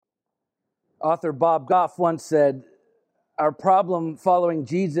Author Bob Goff once said, "Our problem following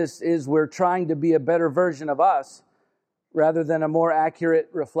Jesus is we're trying to be a better version of us rather than a more accurate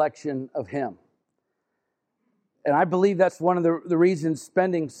reflection of Him." And I believe that's one of the reasons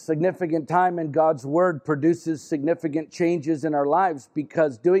spending significant time in God's Word produces significant changes in our lives,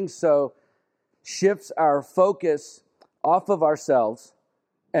 because doing so shifts our focus off of ourselves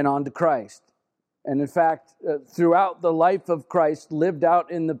and onto Christ. And in fact, throughout the life of Christ lived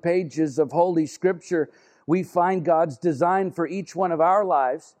out in the pages of Holy Scripture, we find God's design for each one of our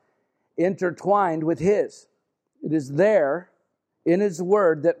lives intertwined with His. It is there in His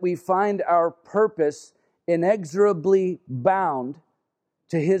Word that we find our purpose inexorably bound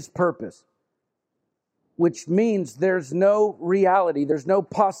to His purpose, which means there's no reality, there's no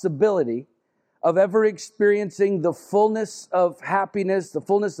possibility of ever experiencing the fullness of happiness, the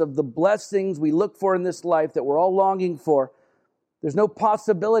fullness of the blessings we look for in this life that we're all longing for. There's no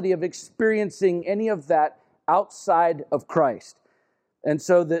possibility of experiencing any of that outside of Christ. And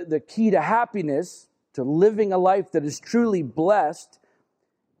so the key to happiness, to living a life that is truly blessed,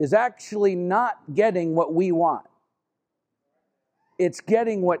 is actually not getting what we want. It's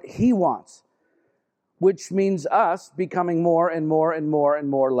getting what He wants, which means us becoming more and more and more and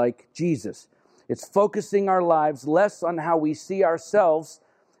more like Jesus. It's focusing our lives less on how we see ourselves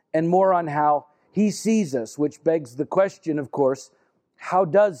and more on how He sees us, which begs the question, of course, how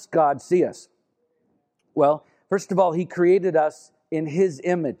does God see us? Well, first of all, He created us in His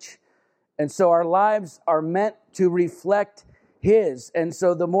image. And so our lives are meant to reflect His. And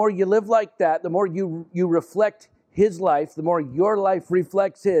so the more you live like that, the more you reflect His life, the more your life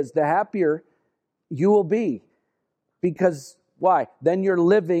reflects His, the happier you will be. Because why? Then you're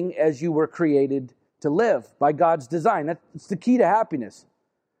living as you were created to live by God's design. That's the key to happiness.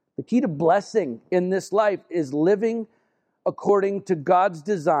 The key to blessing in this life is living according to God's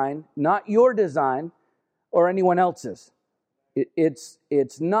design, not your design or anyone else's.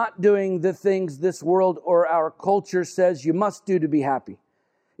 It's not doing the things this world or our culture says you must do to be happy.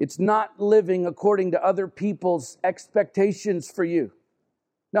 It's not living according to other people's expectations for you.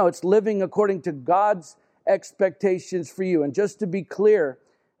 No, it's living according to God's expectations for you. And just to be clear,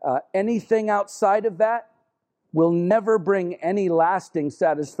 anything outside of that will never bring any lasting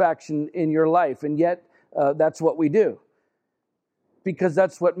satisfaction in your life. And yet, that's what we do. Because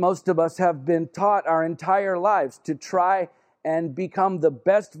that's what most of us have been taught our entire lives, to try and become the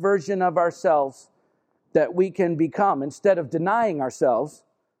best version of ourselves that we can become, instead of denying ourselves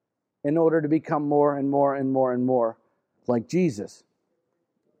in order to become more and more and more and more like Jesus.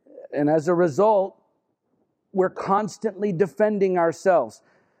 And as a result, we're constantly defending ourselves.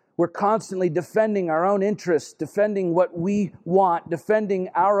 We're constantly defending our own interests, defending what we want, defending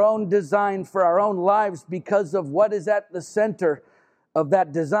our own design for our own lives because of what is at the center of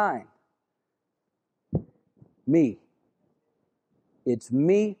that design. Me. It's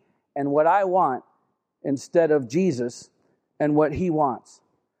me and what I want instead of Jesus and what He wants.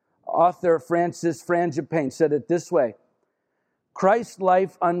 Author Francis Frangipane said it this way: Christ's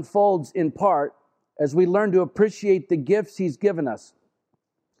life unfolds in part as we learn to appreciate the gifts He's given us.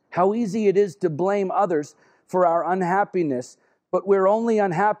 How easy it is to blame others for our unhappiness, but we're only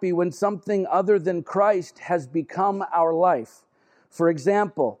unhappy when something other than Christ has become our life. For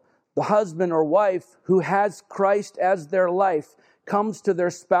example, the husband or wife who has Christ as their life comes to their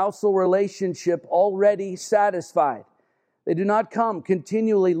spousal relationship already satisfied. They do not come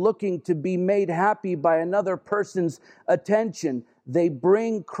continually looking to be made happy by another person's attention. They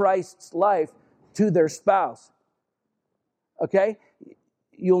bring Christ's life to their spouse. Okay?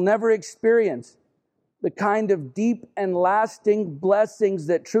 You'll never experience the kind of deep and lasting blessings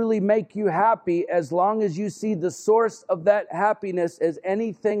that truly make you happy as long as you see the source of that happiness as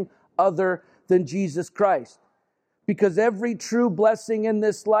anything other than Jesus Christ. Because every true blessing in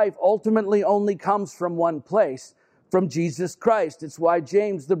this life ultimately only comes from one place, from Jesus Christ. It's why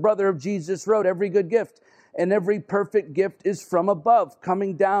James, the brother of Jesus, wrote, "Every good gift and every perfect gift is from above,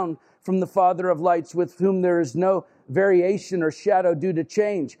 coming down from the Father of lights, with whom there is no variation or shadow due to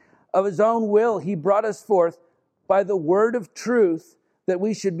change. Of His own will, He brought us forth by the word of truth, that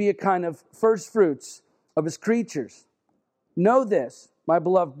we should be a kind of first fruits of His creatures. Know this, my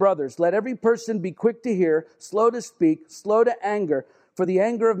beloved brothers, let every person be quick to hear, slow to speak, slow to anger, for the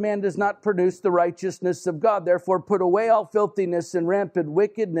anger of man does not produce the righteousness of God. Therefore put away all filthiness and rampant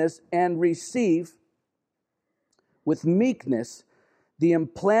wickedness, and receive with meekness the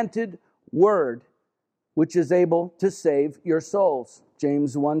implanted word, which is able to save your souls."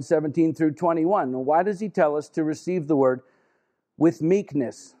 James 1:17 through 21. Now, why does he tell us to receive the word with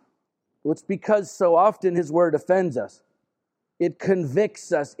meekness? Well, it's because so often His word offends us. It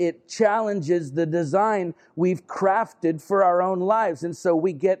convicts us. It challenges the design we've crafted for our own lives. And so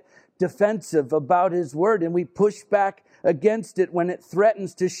we get defensive about His Word, and we push back against it when it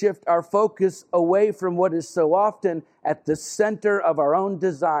threatens to shift our focus away from what is so often at the center of our own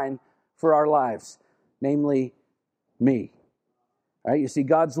design for our lives, namely me. All right, you see,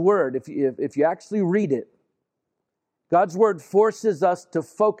 God's Word, if you actually read it, God's Word forces us to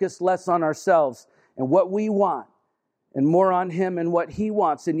focus less on ourselves and what we want and more on Him and what He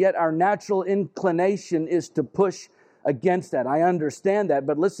wants. And yet our natural inclination is to push against that. I understand that,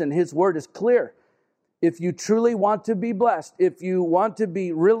 but listen, His Word is clear. If you truly want to be blessed, if you want to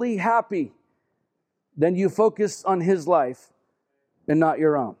be really happy, then you focus on His life and not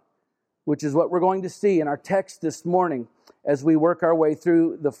your own, which is what we're going to see in our text this morning as we work our way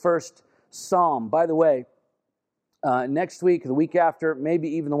through the first Psalm. By the way, next week, the week after, maybe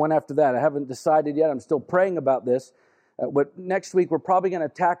even the one after that, I haven't decided yet. I'm still praying about this. But next week, we're probably going to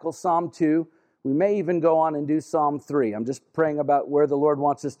tackle Psalm 2. We may even go on and do Psalm 3. I'm just praying about where the Lord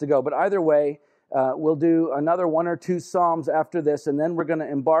wants us to go. But either way, we'll do another one or two Psalms after this, and then we're going to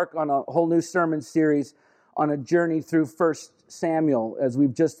embark on a whole new sermon series on a journey through 1 Samuel, as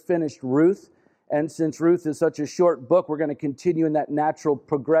we've just finished Ruth. And since Ruth is such a short book, we're going to continue in that natural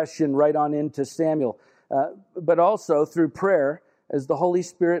progression right on into Samuel. But also through prayer, as the Holy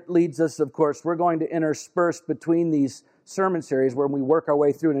Spirit leads us, of course, we're going to intersperse between these sermon series where we work our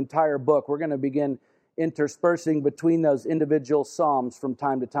way through an entire book. We're going to begin interspersing between those individual Psalms from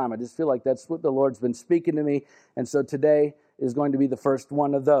time to time. I just feel like that's what the Lord's been speaking to me. And so today is going to be the first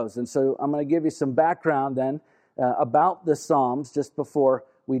one of those. And so I'm going to give you some background then about the Psalms just before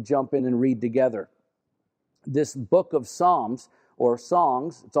we jump in and read together. This book of Psalms, or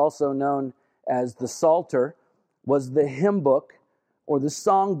songs, it's also known as the Psalter, was the hymn book or the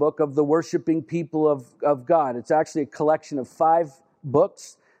song book of the worshiping people of God. It's actually a collection of 5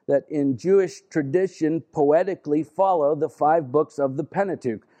 books that in Jewish tradition poetically follow the 5 books of the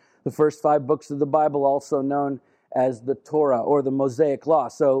Pentateuch, the first 5 books of the Bible, also known as the Torah or the Mosaic Law.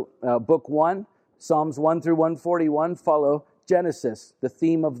 So book 1, Psalms 1 through 141, follow Genesis, the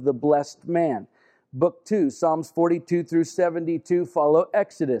theme of the blessed man. Book 2, Psalms 42 through 72, follow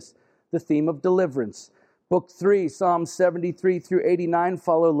Exodus, the theme of deliverance. Book 3, Psalms 73 through 89,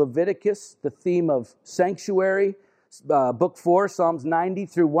 follow Leviticus, the theme of sanctuary. Book 4, Psalms 90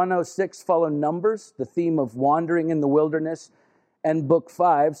 through 106, follow Numbers, the theme of wandering in the wilderness. And Book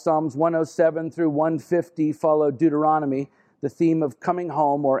 5, Psalms 107 through 150, follow Deuteronomy, the theme of coming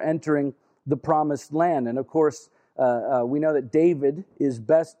home or entering the promised land. And of course, we know that David is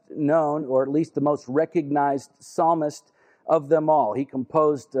best known, or at least the most recognized psalmist of them all. He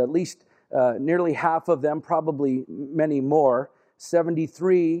composed at least nearly half of them, probably many more.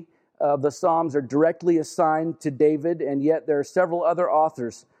 73 of the Psalms are directly assigned to David, and yet there are several other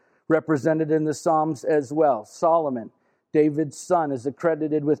authors represented in the Psalms as well. Solomon, David's son, is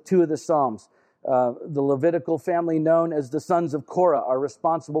accredited with 2 of the Psalms. The Levitical family known as the sons of Korah are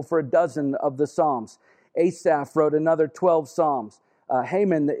responsible for 12 of the Psalms. Asaph wrote another 12 Psalms.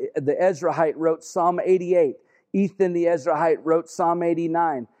 Haman, the Ezrahite, wrote Psalm 88. Ethan, the Ezrahite, wrote Psalm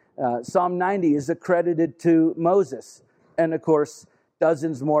 89. Psalm 90 is accredited to Moses. And of course,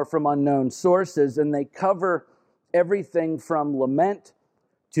 dozens more from unknown sources. And they cover everything from lament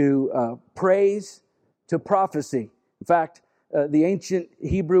to praise to prophecy. In fact, the ancient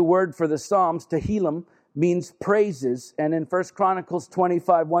Hebrew word for the Psalms, Tehillim, means praises. And in 1 Chronicles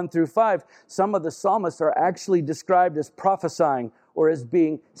 25, 1 through 5, some of the psalmists are actually described as prophesying or as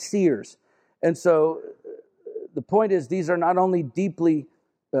being seers. And so the point is, these are not only deeply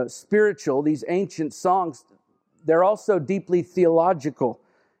spiritual, these ancient songs, they're also deeply theological.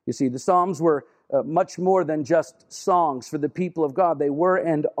 You see, the Psalms were much more than just songs for the people of God. They were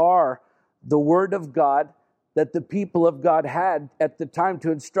and are the Word of God that the people of God had at the time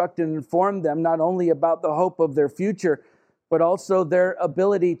to instruct and inform them not only about the hope of their future, but also their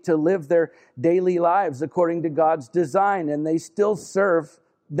ability to live their daily lives according to God's design. And they still serve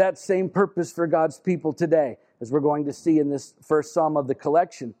that same purpose for God's people today, as we're going to see in this first psalm of the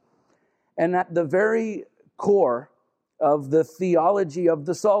collection. And at the very core of the theology of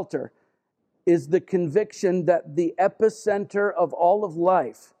the Psalter is the conviction that the epicenter of all of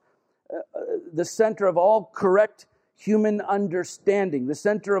life, the center of all correct human understanding, the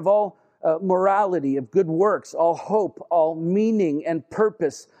center of all morality, of good works, all hope, all meaning and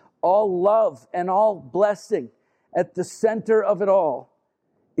purpose, all love and all blessing, at the center of it all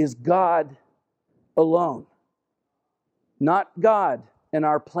is God alone. Not God and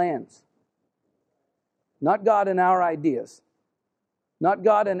our plans, not God and our ideas, Not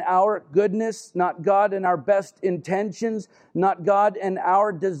God and our goodness, not God and our best intentions, not God and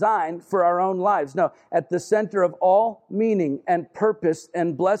our design for our own lives. No, at the center of all meaning and purpose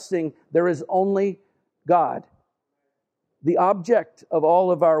and blessing, there is only God, the object of all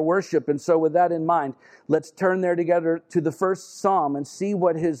of our worship. And so with that in mind, let's turn there together to the first Psalm and see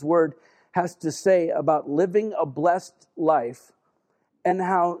what his word has to say about living a blessed life and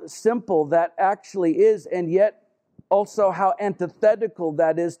how simple that actually is, and yet also how antithetical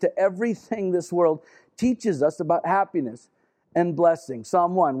that is to everything this world teaches us about happiness and blessing.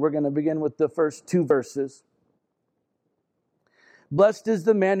 Psalm 1, we're going to begin with the first 2 verses. Blessed is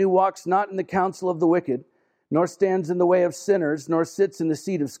the man who walks not in the counsel of the wicked, nor stands in the way of sinners, nor sits in the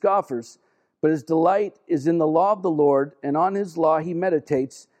seat of scoffers. But his delight is in the law of the Lord, and on his law he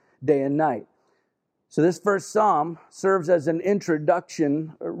meditates day and night. So this first psalm serves as an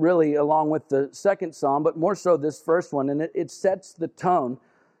introduction, really, along with the second psalm, but more so this first one, and it sets the tone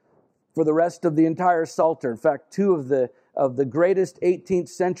for the rest of the entire Psalter. In fact, 2 of the greatest 18th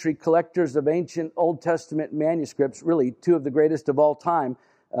century collectors of ancient Old Testament manuscripts, really 2 of the greatest of all time,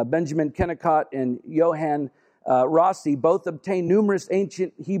 Benjamin Kennicott and Johann Rossi, both obtained numerous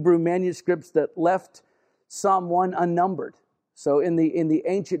ancient Hebrew manuscripts that left Psalm 1 unnumbered. So in the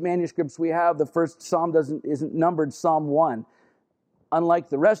ancient manuscripts we have, the first psalm isn't numbered Psalm 1, unlike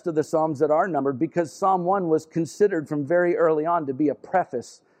the rest of the psalms that are numbered, because Psalm 1 was considered from very early on to be a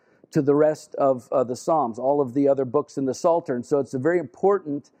preface to the rest of the psalms, all of the other books in the Psalter. And so it's a very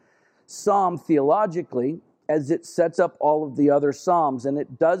important psalm theologically as it sets up all of the other psalms. And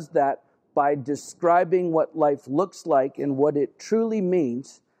it does that by describing what life looks like and what it truly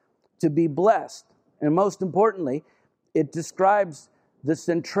means to be blessed. And most importantly, it describes the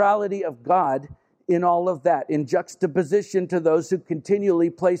centrality of God in all of that, in juxtaposition to those who continually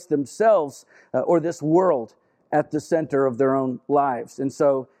place themselves or this world at the center of their own lives. And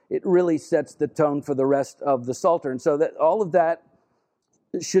so it really sets the tone for the rest of the Psalter. And so that all of that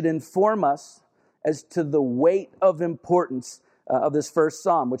should inform us as to the weight of importance of this first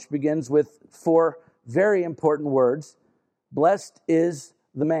psalm, which begins with 4 very important words. Blessed is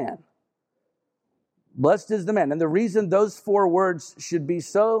the man. Blessed is the man. And the reason those 4 words should be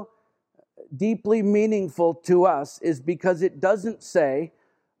so deeply meaningful to us is because it doesn't say,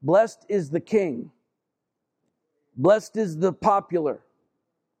 blessed is the king. Blessed is the popular.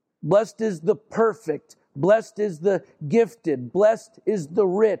 Blessed is the perfect. Blessed is the gifted. Blessed is the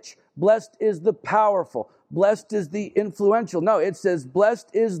rich. Blessed is the powerful. Blessed is the influential. No, it says,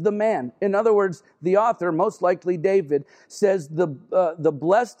 blessed is the man. In other words, the author, most likely David, says the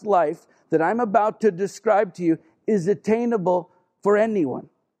blessed life that I'm about to describe to you is attainable for anyone.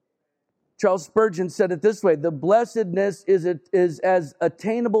 Charles Spurgeon said it this way: the blessedness is as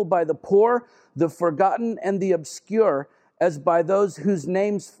attainable by the poor, the forgotten, and the obscure as by those whose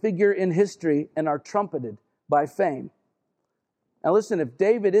names figure in history and are trumpeted by fame. Now listen, if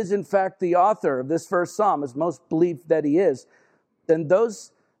David is in fact the author of this first psalm, as most believe that he is, then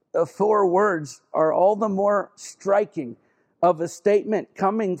those 4 words are all the more striking of a statement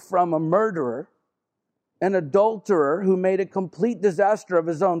coming from a murderer, an adulterer who made a complete disaster of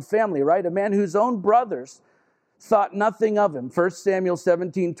his own family, right? A man whose own brothers thought nothing of him, 1 Samuel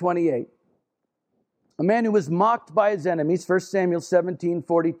 17:28. A man who was mocked by his enemies, 1 Samuel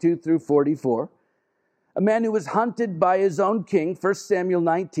 17:42 through 44. A man who was hunted by his own king, 1 Samuel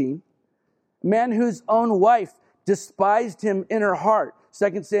 19. A man whose own wife despised him in her heart,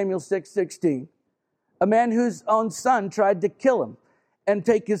 2 Samuel 6:16. A man whose own son tried to kill him and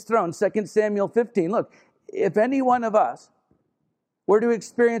take his throne, 2 Samuel 15. Look, if any one of us were to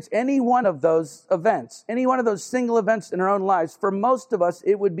experience any one of those events, any one of those single events in our own lives, for most of us,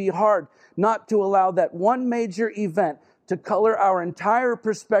 it would be hard not to allow that one major event to color our entire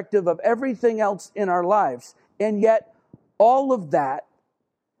perspective of everything else in our lives. And yet, all of that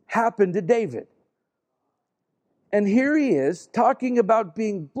happened to David. And here he is talking about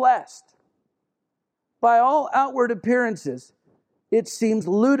being blessed. By all outward appearances, it seems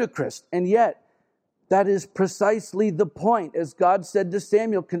ludicrous, and yet that is precisely the point. As God said to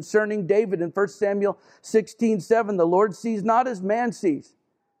Samuel concerning David in 1 Samuel 16:7, the Lord sees not as man sees.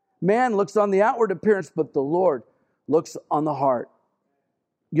 Man looks on the outward appearance, but the Lord looks on the heart.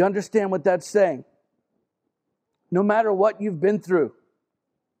 You understand what that's saying? No matter what you've been through,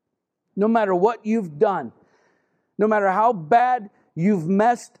 no matter what you've done, no matter how bad you've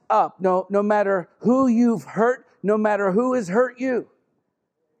messed up, no matter who you've hurt, no matter who has hurt you,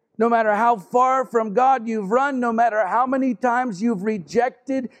 no matter how far from God you've run, no matter how many times you've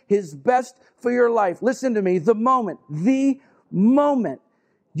rejected His best for your life. Listen to me, the moment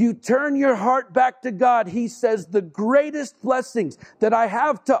You turn your heart back to God. He says, the greatest blessings that I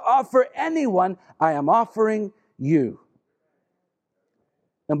have to offer anyone, I am offering you.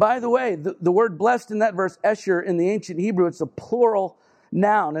 And by the way, the word blessed in that verse, Esher, in the ancient Hebrew, it's a plural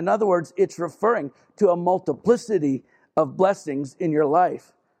noun. In other words, it's referring to a multiplicity of blessings in your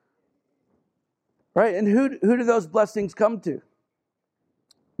life. Right? And who do those blessings come to?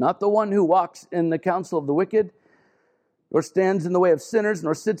 Not the one who walks in the counsel of the wicked, nor stands in the way of sinners,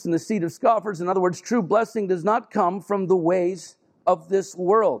 nor sits in the seat of scoffers. In other words, true blessing does not come from the ways of this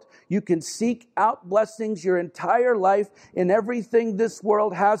world. You can seek out blessings your entire life in everything this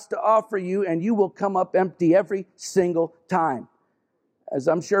world has to offer you, and you will come up empty every single time. As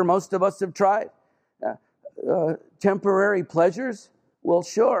I'm sure most of us have tried. Temporary pleasures? Well,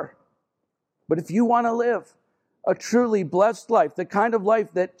 sure. But if you want to live a truly blessed life, the kind of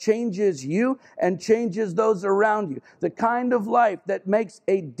life that changes you and changes those around you, the kind of life that makes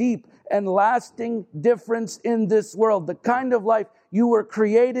a deep and lasting difference in this world, the kind of life you were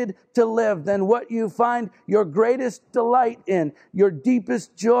created to live, then what you find your greatest delight in, your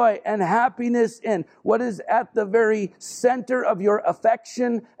deepest joy and happiness in, what is at the very center of your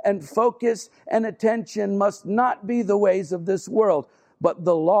affection and focus and attention must not be the ways of this world, but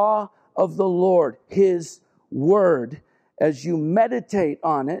the law of the Lord, His Word. As you meditate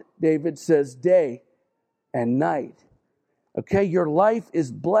on it, David says, day and night. Okay, your life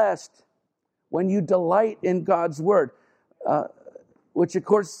is blessed when you delight in God's Word, which of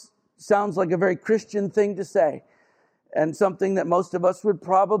course sounds like a very Christian thing to say, and something that most of us would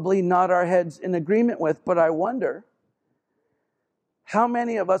probably nod our heads in agreement with. But I wonder how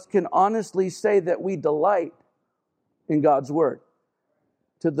many of us can honestly say that we delight in God's Word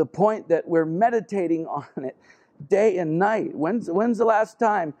to the point that we're meditating on it day and night. When's the last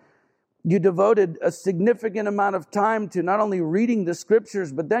time you devoted a significant amount of time to not only reading the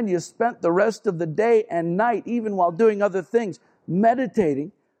Scriptures, but then you spent the rest of the day and night, even while doing other things,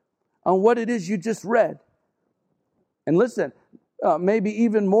 meditating on what it is you just read? And listen, maybe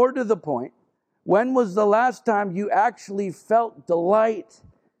even more to the point, when was the last time you actually felt delight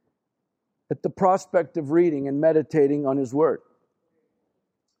at the prospect of reading and meditating on His Word?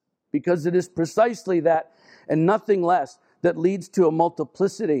 Because it is precisely that and nothing less that leads to a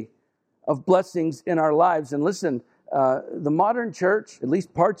multiplicity of blessings in our lives. And listen, the modern church, at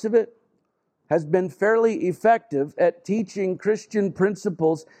least parts of it, has been fairly effective at teaching Christian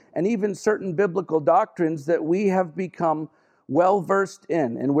principles and even certain biblical doctrines that we have become well-versed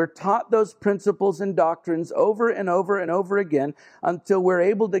in. And we're taught those principles and doctrines over and over and over again until we're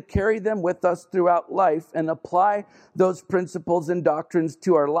able to carry them with us throughout life and apply those principles and doctrines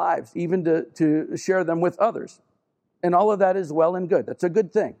to our lives, even to share them with others. And all of that is well and good. That's a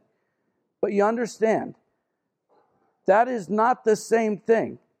good thing. But you understand, that is not the same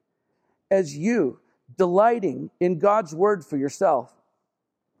thing as you delighting in God's Word for yourself,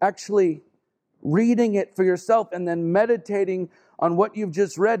 actually reading it for yourself and then meditating on what you've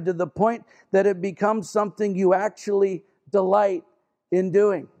just read to the point that it becomes something you actually delight in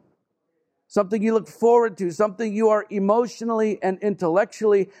doing. Something you look forward to, something you are emotionally and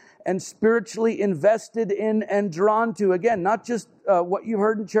intellectually and spiritually invested in and drawn to. Again, not just what you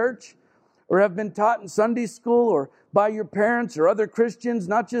heard in church or have been taught in Sunday school or by your parents or other Christians,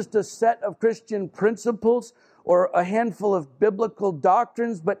 not just a set of Christian principles or a handful of biblical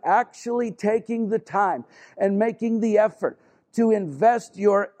doctrines, but actually taking the time and making the effort to invest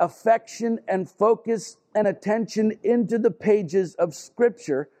your affection and focus and attention into the pages of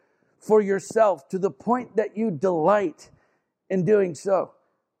Scripture for yourself to the point that you delight in doing so.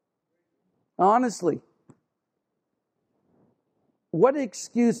 Honestly, what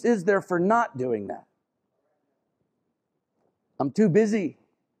excuse is there for not doing that? I'm too busy.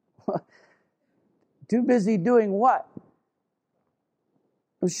 Too busy doing what?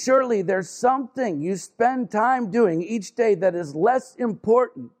 Surely there's something you spend time doing each day that is less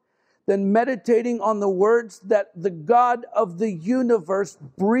important than meditating on the words that the God of the universe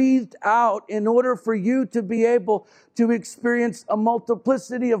breathed out in order for you to be able to experience a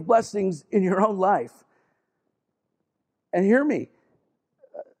multiplicity of blessings in your own life. And hear me,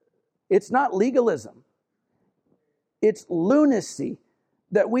 it's not legalism. It's lunacy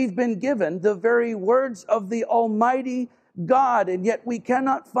that we've been given the very words of the Almighty God, and yet we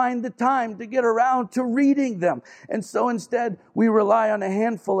cannot find the time to get around to reading them. And so instead, we rely on a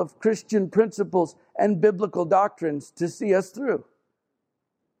handful of Christian principles and biblical doctrines to see us through.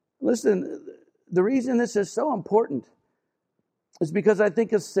 Listen, the reason this is so important is because I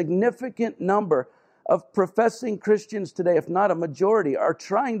think a significant number of professing Christians today, if not a majority, are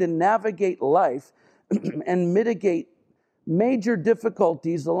trying to navigate life and mitigate major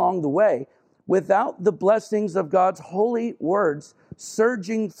difficulties along the way without the blessings of God's holy words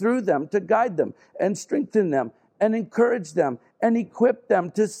surging through them to guide them and strengthen them and encourage them and equip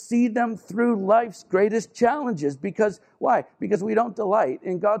them to see them through life's greatest challenges. Because, why? Because we don't delight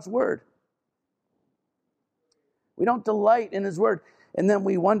in God's word. We don't delight in his word. And then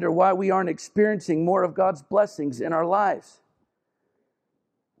we wonder why we aren't experiencing more of God's blessings in our lives.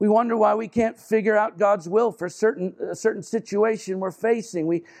 We wonder why we can't figure out God's will for a certain situation we're facing.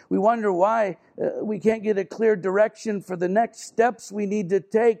 We wonder why we can't get a clear direction for the next steps we need to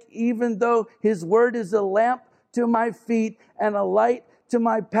take, even though his word is a lamp to my feet and a light to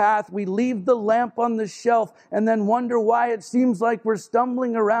my path. We leave the lamp on the shelf and then wonder why it seems like we're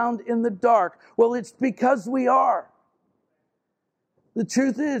stumbling around in the dark. Well, it's because we are. The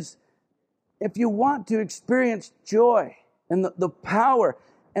truth is, if you want to experience joy and the power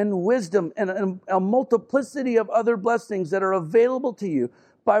and wisdom and a multiplicity of other blessings that are available to you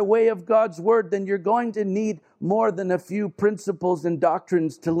by way of God's word, then you're going to need more than a few principles and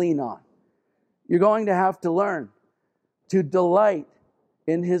doctrines to lean on. You're going to have to learn to delight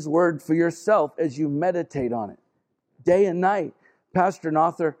in his word for yourself as you meditate on it day and night. Pastor and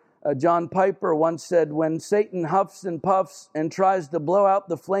author John Piper once said, when Satan huffs and puffs and tries to blow out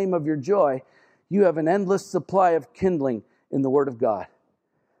the flame of your joy, you have an endless supply of kindling in the word of God.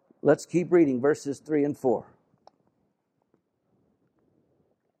 Let's keep reading verses 3 and 4.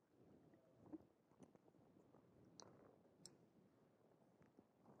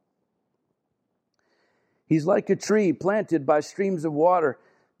 He's like a tree planted by streams of water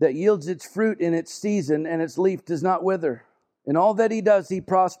that yields its fruit in its season, and its leaf does not wither. In all that he does, he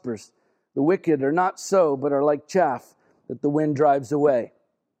prospers. The wicked are not so, but are like chaff that the wind drives away.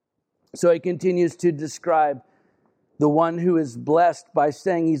 So he continues to describe the one who is blessed by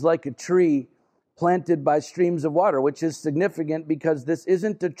saying he's like a tree planted by streams of water, which is significant because this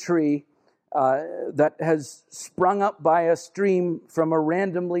isn't a tree that has sprung up by a stream from a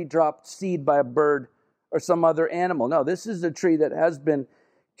randomly dropped seed by a bird or some other animal. No, this is a tree that has been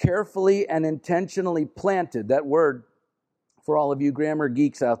carefully and intentionally planted. That word, for all of you grammar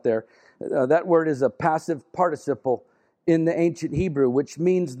geeks out there, that word is a passive participle in the ancient Hebrew, which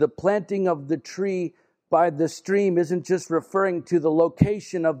means the planting of the tree by the stream isn't just referring to the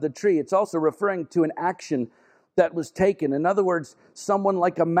location of the tree. It's also referring to an action that was taken. In other words, someone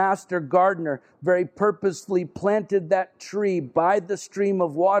like a master gardener very purposefully planted that tree by the stream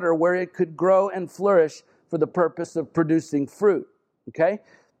of water where it could grow and flourish for the purpose of producing fruit. Okay?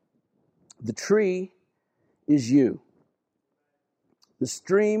 The tree is you. The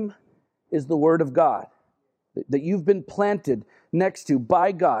stream is the word of God that you've been planted next to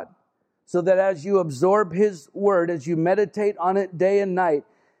by God, so that as you absorb his word, as you meditate on it day and night,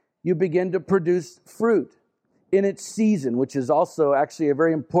 you begin to produce fruit in its season, which is also actually a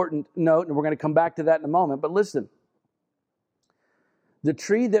very important note, and we're going to come back to that in a moment. But listen, the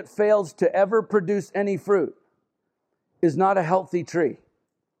tree that fails to ever produce any fruit is not a healthy tree.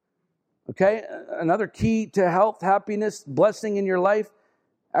 Okay? Another key to health, happiness, blessing in your life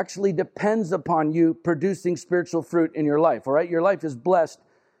actually depends upon you producing spiritual fruit in your life. All right? Your life is blessed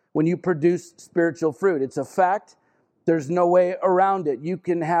when you produce spiritual fruit. It's a fact. There's no way around it. You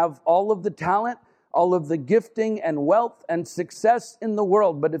can have all of the talent, all of the gifting and wealth and success in the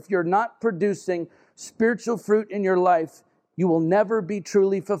world, but if you're not producing spiritual fruit in your life, you will never be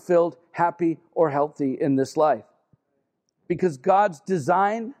truly fulfilled, happy, or healthy in this life. Because God's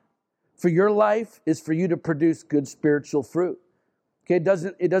design for your life is for you to produce good spiritual fruit. Okay,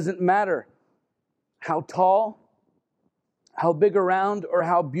 it doesn't matter how tall, how big around, or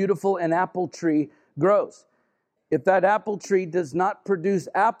how beautiful an apple tree grows. If that apple tree does not produce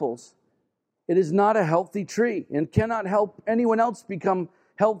apples, it is not a healthy tree and cannot help anyone else become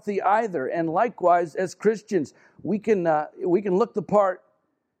healthy either. And likewise, as Christians, we can look the part.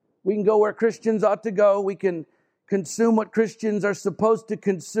 We can go where Christians ought to go. We can consume what Christians are supposed to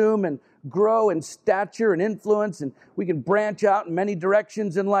consume and grow in stature and influence, and we can branch out in many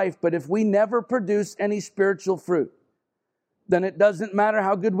directions in life. But if we never produce any spiritual fruit, then it doesn't matter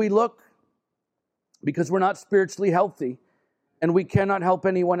how good we look, because we're not spiritually healthy, and we cannot help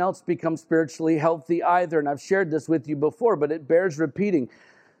anyone else become spiritually healthy either. And I've shared this with you before, but it bears repeating.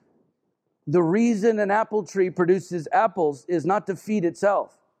 The reason an apple tree produces apples is not to feed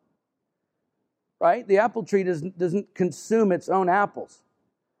itself. Right? The apple tree doesn't consume its own apples.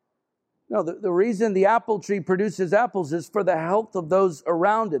 No, the reason the apple tree produces apples is for the health of those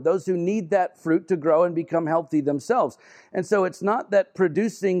around it, those who need that fruit to grow and become healthy themselves. And so it's not that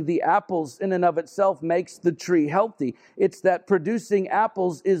producing the apples in and of itself makes the tree healthy. It's that producing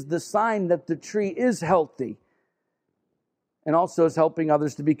apples is the sign that the tree is healthy. and also is helping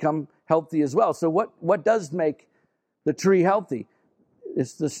others to become healthy as well. So what does make the tree healthy?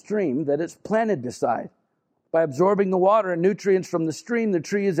 It's the stream that it's planted beside. By absorbing the water and nutrients from the stream, the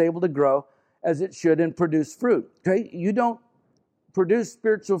tree is able to grow as it should and produce fruit. Okay? You don't produce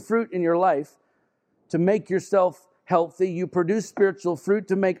spiritual fruit in your life to make yourself healthy. You produce spiritual fruit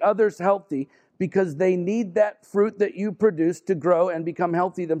to make others healthy because they need that fruit that you produce to grow and become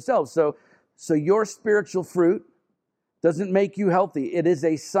healthy themselves. So your spiritual fruit doesn't make you healthy. It is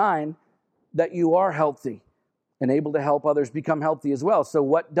a sign that you are healthy and able to help others become healthy as well. So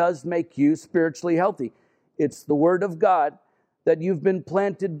what does make you spiritually healthy? It's the Word of God that you've been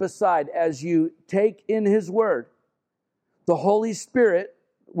planted beside. As you take in His Word, the Holy Spirit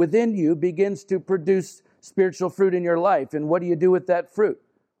within you begins to produce spiritual fruit in your life. And what do you do with that fruit?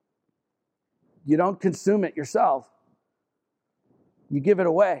 You don't consume it yourself. You give it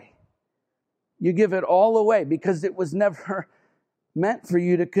away. You give it all away because it was never meant for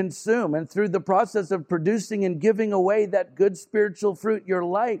you to consume. And through the process of producing and giving away that good spiritual fruit, your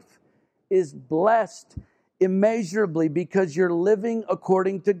life is blessed immeasurably because you're living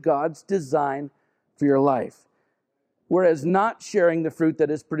according to God's design for your life. Whereas not sharing the fruit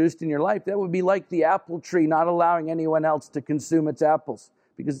that is produced in your life, that would be like the apple tree not allowing anyone else to consume its apples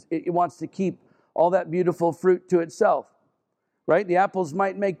because it wants to keep all that beautiful fruit to itself. Right? The apples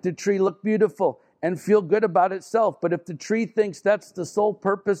might make the tree look beautiful and feel good about itself. But if the tree thinks that's the sole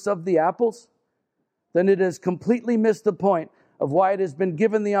purpose of the apples, then it has completely missed the point of why it has been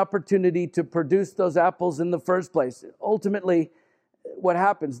given the opportunity to produce those apples in the first place. Ultimately, what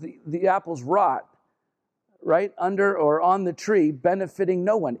happens? The apples rot, right, under or on the tree, benefiting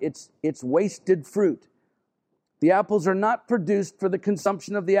no one. It's wasted fruit. The apples are not produced for the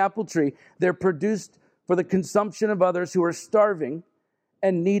consumption of the apple tree. They're produced for the consumption of others who are starving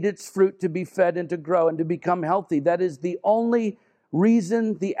and need its fruit to be fed and to grow and to become healthy. That is the only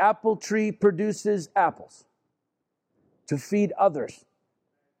reason the apple tree produces apples, to feed others.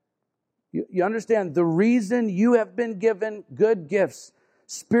 You understand, the reason you have been given good gifts,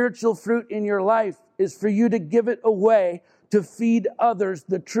 spiritual fruit in your life, is for you to give it away to feed others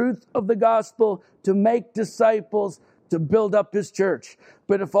the truth of the gospel, to make disciples, to build up His church.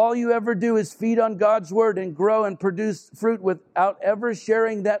 But if all you ever do is feed on God's word and grow and produce fruit without ever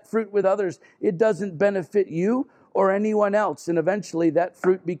sharing that fruit with others, it doesn't benefit you or anyone else. And eventually that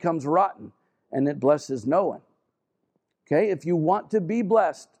fruit becomes rotten and it blesses no one. Okay? If you want to be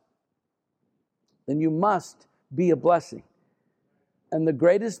blessed, then you must be a blessing. And the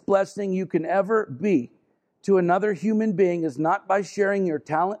greatest blessing you can ever be to another human being is not by sharing your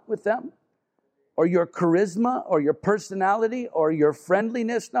talent with them, or your charisma, or your personality, or your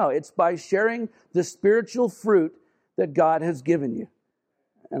friendliness. No, it's by sharing the spiritual fruit that God has given you.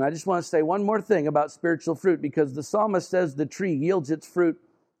 And I just want to say one more thing about spiritual fruit, because the psalmist says the tree yields its fruit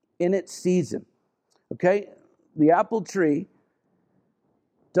in its season. Okay? The apple tree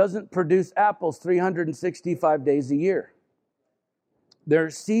doesn't produce apples 365 days a year. There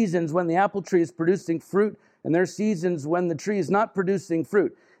are seasons when the apple tree is producing fruit, and there are seasons when the tree is not producing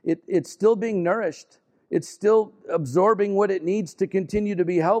fruit. It's still being nourished. It's still absorbing what it needs to continue to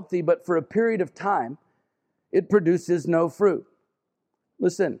be healthy, but for a period of time, it produces no fruit.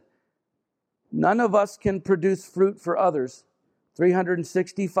 Listen, none of us can produce fruit for others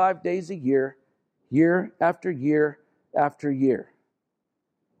 365 days a year, year after year after year.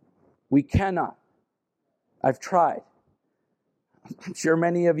 We cannot. I've tried. I'm sure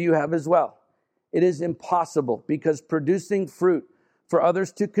many of you have as well. It is impossible because producing fruit for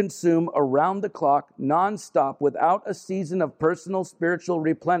others to consume around the clock, nonstop, without a season of personal spiritual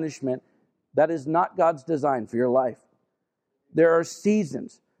replenishment, that is not God's design for your life. There are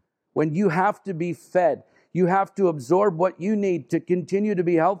seasons when you have to be fed. You have to absorb what you need to continue to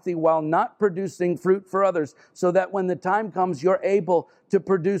be healthy while not producing fruit for others, so that when the time comes, you're able to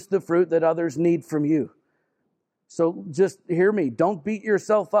produce the fruit that others need from you. So just hear me. Don't beat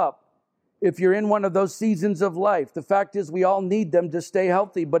yourself up if you're in one of those seasons of life. The fact is, we all need them to stay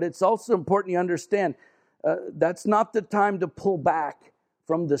healthy, but it's also important you understand that's not the time to pull back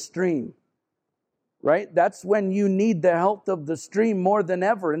from the stream, right? That's when you need the health of the stream more than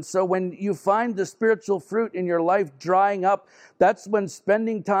ever. And so when you find the spiritual fruit in your life drying up, that's when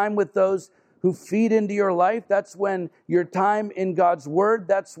spending time with those who feed into your life, that's when your time in God's Word,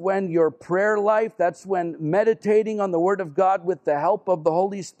 that's when your prayer life, that's when meditating on the Word of God with the help of the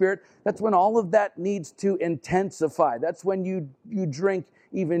Holy Spirit, that's when all of that needs to intensify. That's when you drink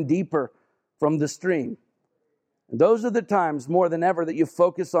even deeper from the stream. And those are the times more than ever that you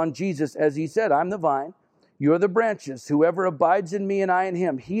focus on Jesus. As He said, I'm the vine, you are the branches. Whoever abides in me and I in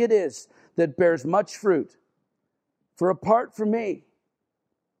him, he it is that bears much fruit. For apart from me,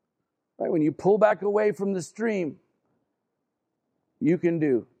 right, when you pull back away from the stream, you can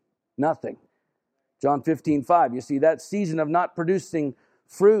do nothing. John 15:5, you see, that season of not producing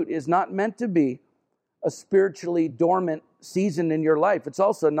fruit is not meant to be a spiritually dormant season in your life. It's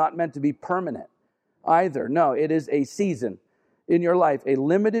also not meant to be permanent either. No, it is a season in your life, a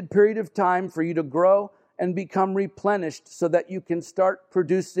limited period of time for you to grow and become replenished so that you can start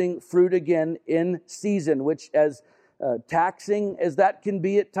producing fruit again in season, which as taxing as that can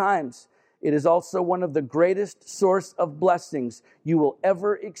be at times, it is also one of the greatest source of blessings you will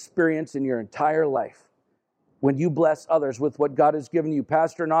ever experience in your entire life. When you bless others with what God has given you.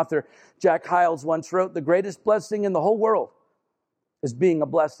 Pastor and author Jack Hyles once wrote, the greatest blessing in the whole world is being a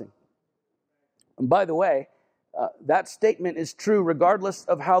blessing. And by the way, that statement is true regardless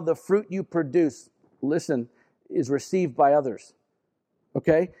of how the fruit you produce, listen, is received by others.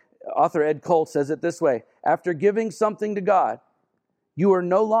 Okay? Author Ed Cole says it this way, after giving something to God, you are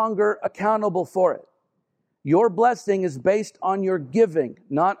no longer accountable for it. Your blessing is based on your giving,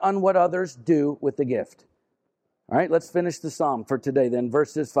 not on what others do with the gift. All right, let's finish the psalm for today then,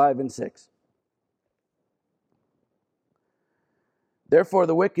 verses 5 and 6. Therefore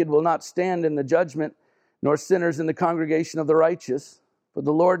the wicked will not stand in the judgment, nor sinners in the congregation of the righteous. For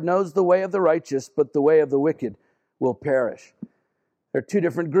the Lord knows the way of the righteous, but the way of the wicked will perish. There are two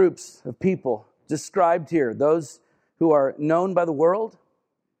different groups of people described here. Those who are known by the world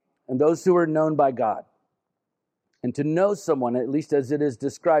and those who are known by God. And to know someone, at least as it is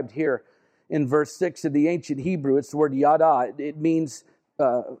described here in verse 6 of the ancient Hebrew, it's the word yada. It means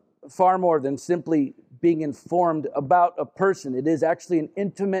far more than simply being informed about a person. It is actually an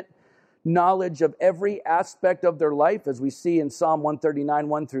intimate knowledge of every aspect of their life, as we see in Psalm 139,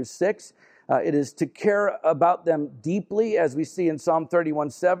 1 through 6. It is to care about them deeply, as we see in Psalm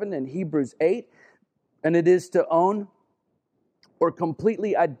 31, 7 and Hebrews 8. And it is to own or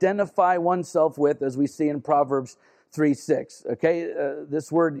completely identify oneself with, as we see in Proverbs 3, 6. Okay, this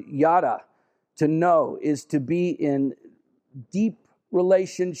word yada, to know, is to be in deep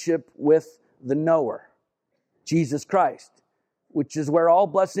relationship with the knower, Jesus Christ, which is where all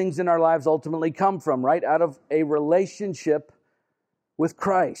blessings in our lives ultimately come from, right? Out of a relationship with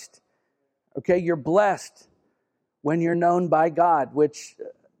Christ. Okay, you're blessed when you're known by God, which,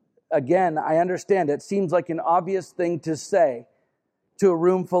 again, I understand it seems like an obvious thing to say to a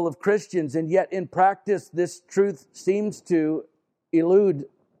room full of Christians, and yet in practice, this truth seems to elude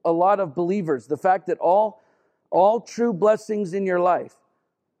a lot of believers. The fact that all true blessings in your life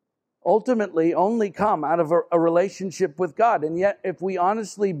ultimately only come out of a relationship with God. And yet, if we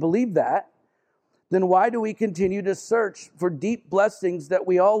honestly believe that, then why do we continue to search for deep blessings that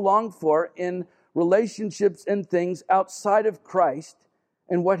we all long for in relationships and things outside of Christ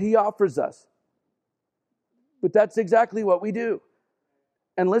and what He offers us? But that's exactly what we do.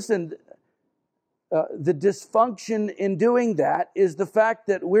 And listen, the dysfunction in doing that is the fact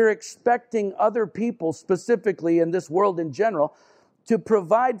that we're expecting other people, specifically in this world in general, to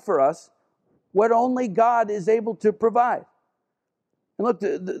provide for us what only God is able to provide. And look,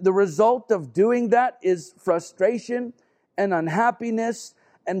 the result of doing that is frustration and unhappiness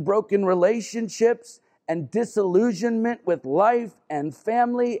and broken relationships and disillusionment with life and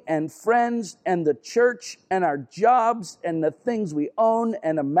family and friends and the church and our jobs and the things we own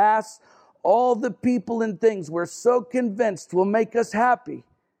and amass. All the people and things we're so convinced will make us happy.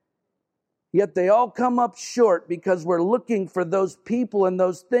 Yet they all come up short because we're looking for those people and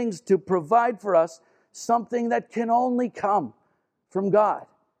those things to provide for us something that can only come from God.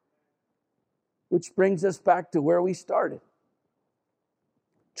 Which brings us back to where we started.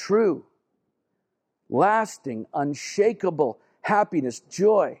 True, lasting, unshakable happiness,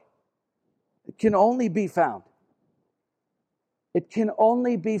 joy, it can only be found. It can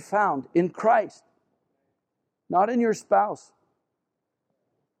only be found in Christ, not in your spouse,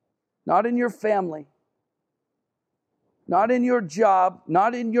 not in your family, not in your job,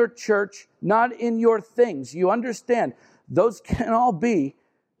 not in your church, not in your things. You understand, those can all be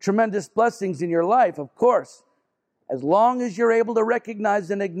tremendous blessings in your life, of course, as long as you're able to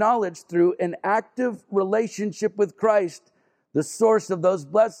recognize and acknowledge through an active relationship with Christ the source of those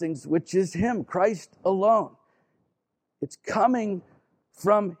blessings, which is Him, Christ alone. It's coming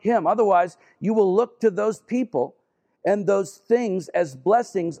from Him. Otherwise, you will look to those people and those things as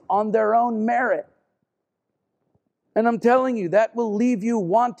blessings on their own merit. And I'm telling you, that will leave you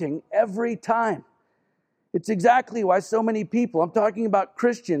wanting every time. It's exactly why so many people, I'm talking about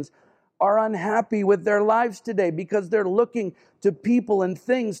Christians, are unhappy with their lives today, because they're looking to people and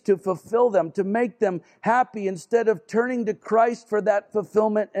things to fulfill them, to make them happy, instead of turning to Christ for that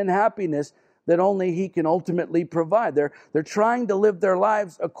fulfillment and happiness that only He can ultimately provide. They're trying to live their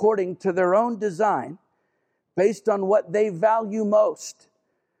lives according to their own design, based on what they value most,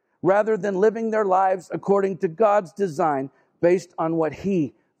 rather than living their lives according to God's design, based on what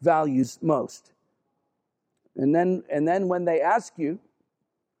He values most. And then when they ask you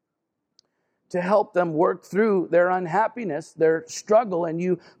to help them work through their unhappiness, their struggle, and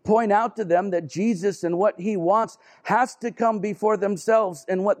you point out to them that Jesus and what He wants has to come before themselves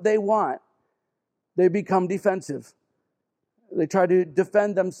and what they want, they become defensive. They try to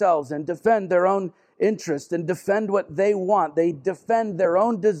defend themselves and defend their own interest and defend what they want. They defend their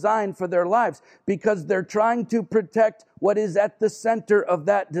own design for their lives because they're trying to protect what is at the center of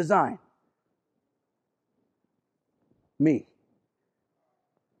that design. Me.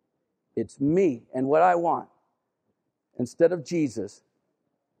 It's me and what I want instead of Jesus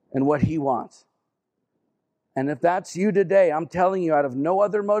and what He wants. And if that's you today, I'm telling you, out of no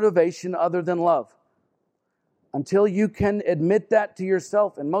other motivation other than love, until you can admit that to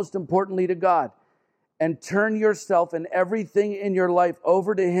yourself and most importantly to God, and turn yourself and everything in your life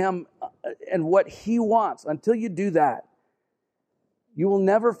over to Him and what He wants, until you do that, you will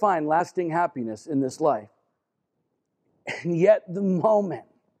never find lasting happiness in this life. And yet the moment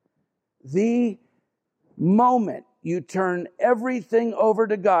you turn everything over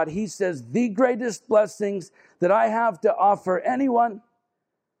to God, He says, the greatest blessings that I have to offer anyone,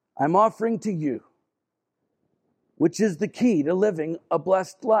 I'm offering to you, which is the key to living a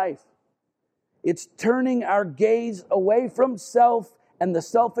blessed life. It's turning our gaze away from self and the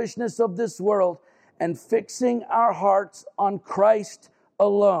selfishness of this world and fixing our hearts on Christ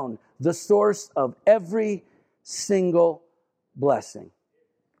alone, the source of every single blessing.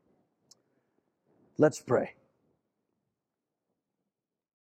 Let's pray.